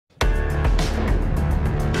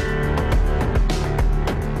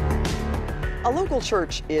A local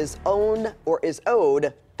church is owed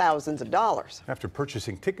thousands of dollars after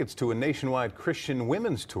purchasing tickets to a nationwide Christian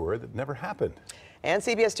women's tour that never happened. And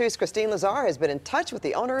CBS 2's Kristine Lazar has been in touch with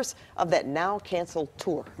the owners of that now canceled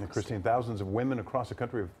tour. And Kristine, thousands of women across the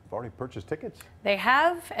country have already purchased tickets. They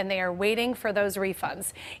have, and they are waiting for those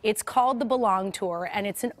refunds. It's called the Belong Tour, and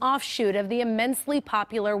it's an offshoot of the immensely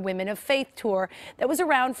popular Women of Faith tour that was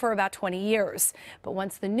around for about 20 years. But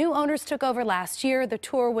once the new owners took over last year, the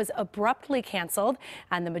tour was abruptly canceled,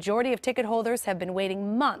 and the majority of ticket holders have been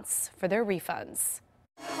waiting months for their refunds.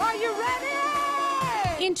 Are you ready?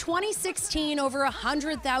 In 2016, over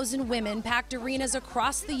 100,000 women packed arenas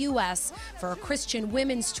across the U.S. for a Christian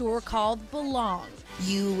women's tour called Belong.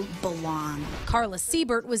 You belong. Carla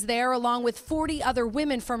Siebert was there along with 40 other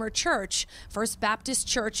women from her church, First Baptist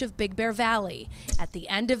Church of Big Bear Valley. At the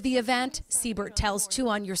end of the event, Siebert tells Two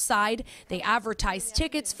on Your Side they advertised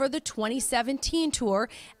tickets for the 2017 tour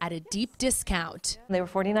at a deep discount. They were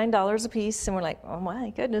 $49 a piece, and we're like, oh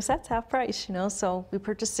my goodness, that's half price, you know, so we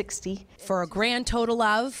purchased 60. For a grand total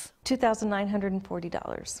of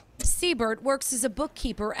 $2,940. Siebert works as a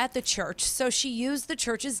bookkeeper at the church, so she used the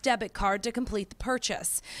church's debit card to complete the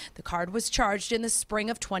purchase. The card was charged in the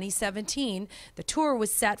spring of 2017. The tour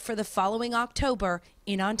was set for the following October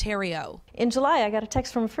in Ontario. In July, I got a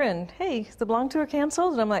text from a friend, hey, is the Belong Tour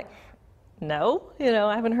canceled? And I'm like, no, you know,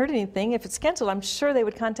 I haven't heard anything. If it's canceled, I'm sure they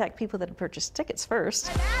would contact people that had purchased tickets first.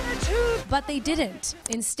 But they didn't.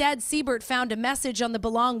 Instead, Siebert found a message on the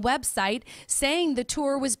Belong website saying the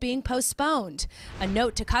tour was being postponed. A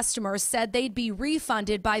note to customers said they'd be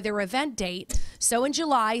refunded by their event date. So in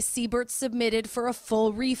July, Siebert submitted for a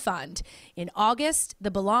full refund. In August, the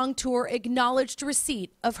Belong Tour acknowledged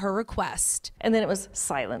receipt of her request. And then it was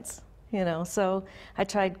silence, you know, so I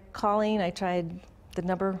tried calling, the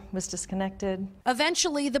number was disconnected.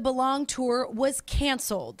 Eventually, the Belong Tour was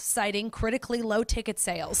canceled, citing critically low ticket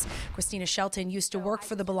sales. Christina Shelton used to work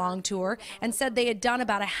for the Belong Tour and said they had done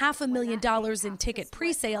about $500,000 in ticket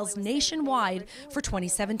pre-sales nationwide for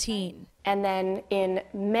 2017. And then in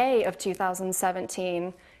May of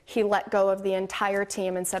 2017, he let go of the entire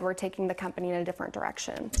team and said, we're taking the company in a different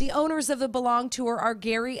direction. The owners of the Belong Tour are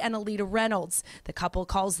Gary and Alita Reynolds. The couple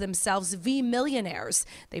calls themselves V-millionaires.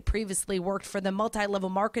 They previously worked for the multi-level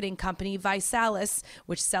marketing company Visalis,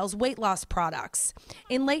 which sells weight loss products.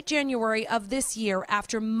 In late January of this year,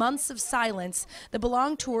 after months of silence, the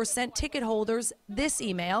Belong Tour sent ticket holders this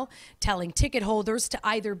email, telling ticket holders to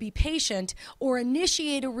either be patient or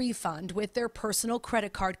initiate a refund with their personal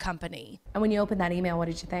credit card company. And when you opened that email, what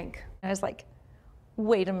did you think? I was like,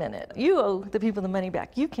 wait a minute, you owe the people the money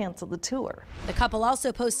back. You canceled the tour. The couple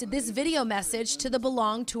also posted this video message to the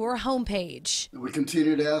Belong Tour homepage. We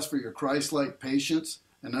continue to ask for your Christ-like patience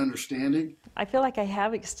and understanding. I feel like I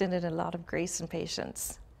have extended a lot of grace and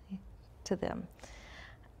patience to them.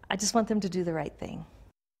 I just want them to do the right thing.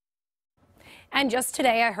 And just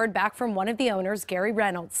today, I heard back from one of the owners, Gary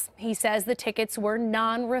Reynolds. He says the tickets were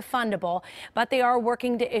non-refundable, but they are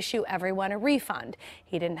working to issue everyone a refund.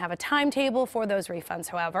 He didn't have a timetable for those refunds,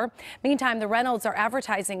 however. Meantime, the Reynolds are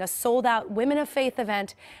advertising a sold-out Women of Faith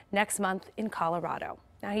event next month in Colorado.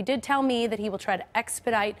 Now, he did tell me that he will try to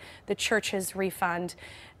expedite the church's refund.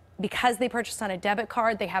 Because they purchased on a debit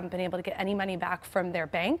card, they haven't been able to get any money back from their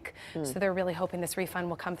bank. So they're really hoping this refund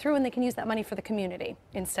will come through and they can use that money for the community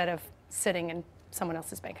instead of sitting in someone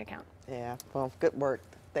else's bank account. Yeah, well, good work.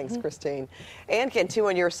 Thanks, Kristine. And can Two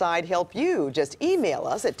on Your Side help you? Just email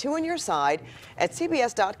us at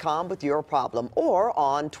twoonyourside@cbs.com with your problem, or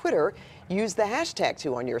on Twitter, use the hashtag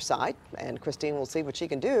 #TwoOnYourSide, and Kristine will see what she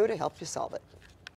can do to help you solve it.